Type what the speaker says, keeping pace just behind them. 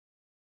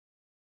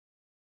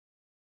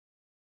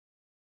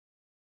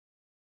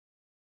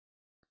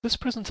This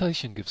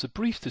presentation gives a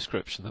brief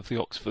description of the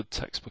Oxford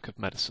Textbook of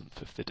Medicine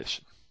 5th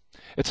edition.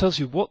 It tells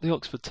you what the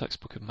Oxford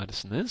Textbook of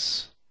Medicine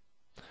is,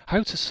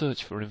 how to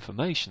search for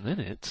information in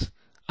it,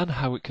 and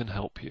how it can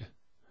help you.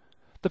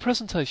 The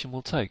presentation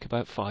will take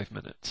about 5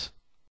 minutes.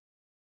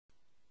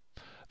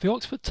 The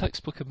Oxford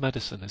Textbook of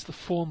Medicine is the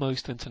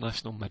foremost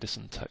international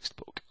medicine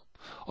textbook.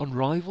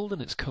 Unrivaled in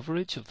its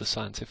coverage of the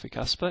scientific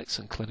aspects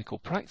and clinical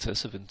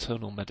practice of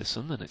internal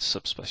medicine and its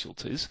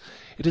subspecialties,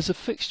 it is a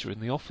fixture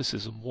in the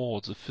offices and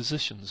wards of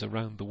physicians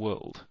around the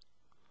world.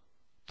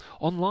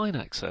 Online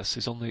access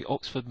is on the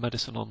Oxford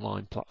Medicine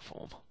Online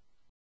platform.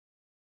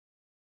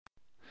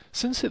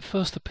 Since it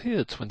first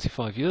appeared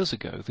 25 years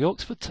ago, the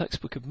Oxford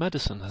Textbook of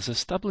Medicine has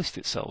established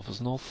itself as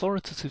an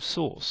authoritative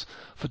source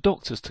for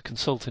doctors to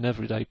consult in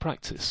everyday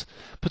practice,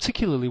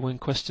 particularly when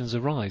questions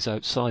arise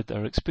outside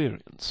their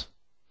experience.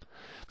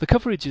 The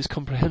coverage is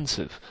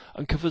comprehensive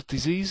and covers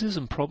diseases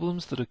and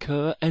problems that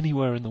occur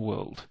anywhere in the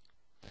world.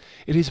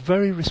 It is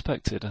very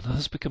respected and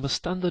has become a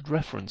standard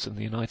reference in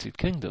the United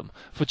Kingdom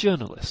for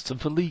journalists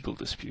and for legal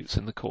disputes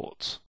in the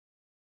courts.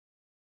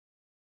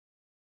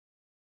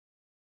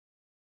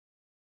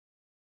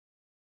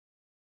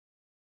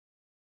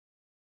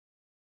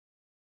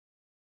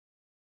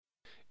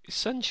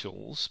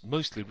 Essentials,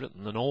 mostly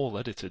written and all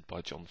edited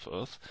by John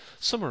Firth,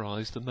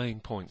 summarise the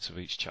main points of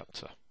each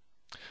chapter.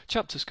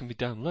 Chapters can be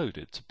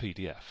downloaded to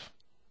PDF.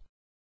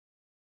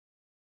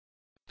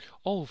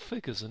 All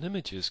figures and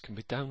images can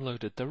be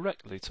downloaded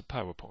directly to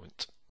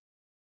PowerPoint.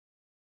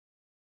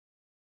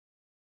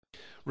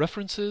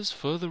 References,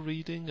 further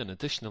reading and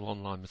additional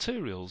online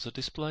materials are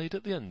displayed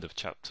at the end of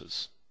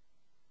chapters.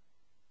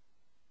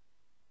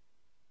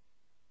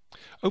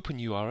 Open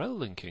URL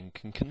linking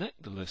can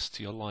connect the list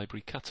to your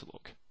library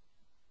catalogue.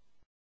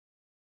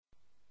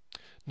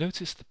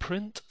 Notice the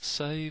print,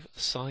 save,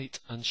 cite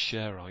and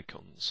share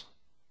icons.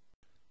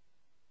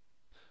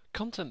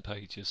 Content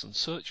pages and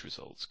search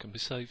results can be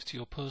saved to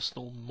your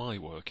personal My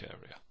Work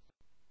area.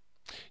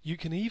 You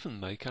can even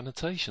make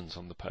annotations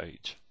on the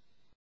page.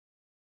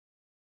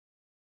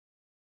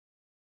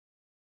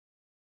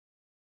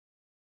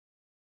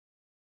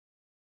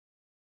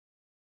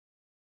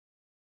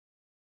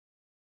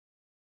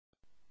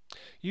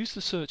 Use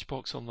the search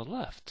box on the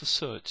left to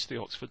search the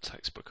Oxford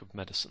Textbook of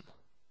Medicine.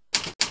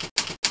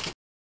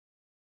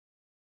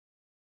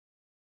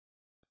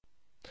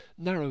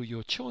 Narrow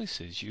your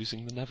choices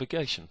using the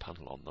navigation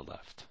panel on the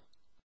left.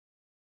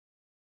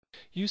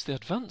 Use the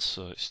advanced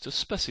search to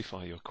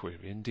specify your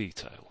query in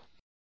detail.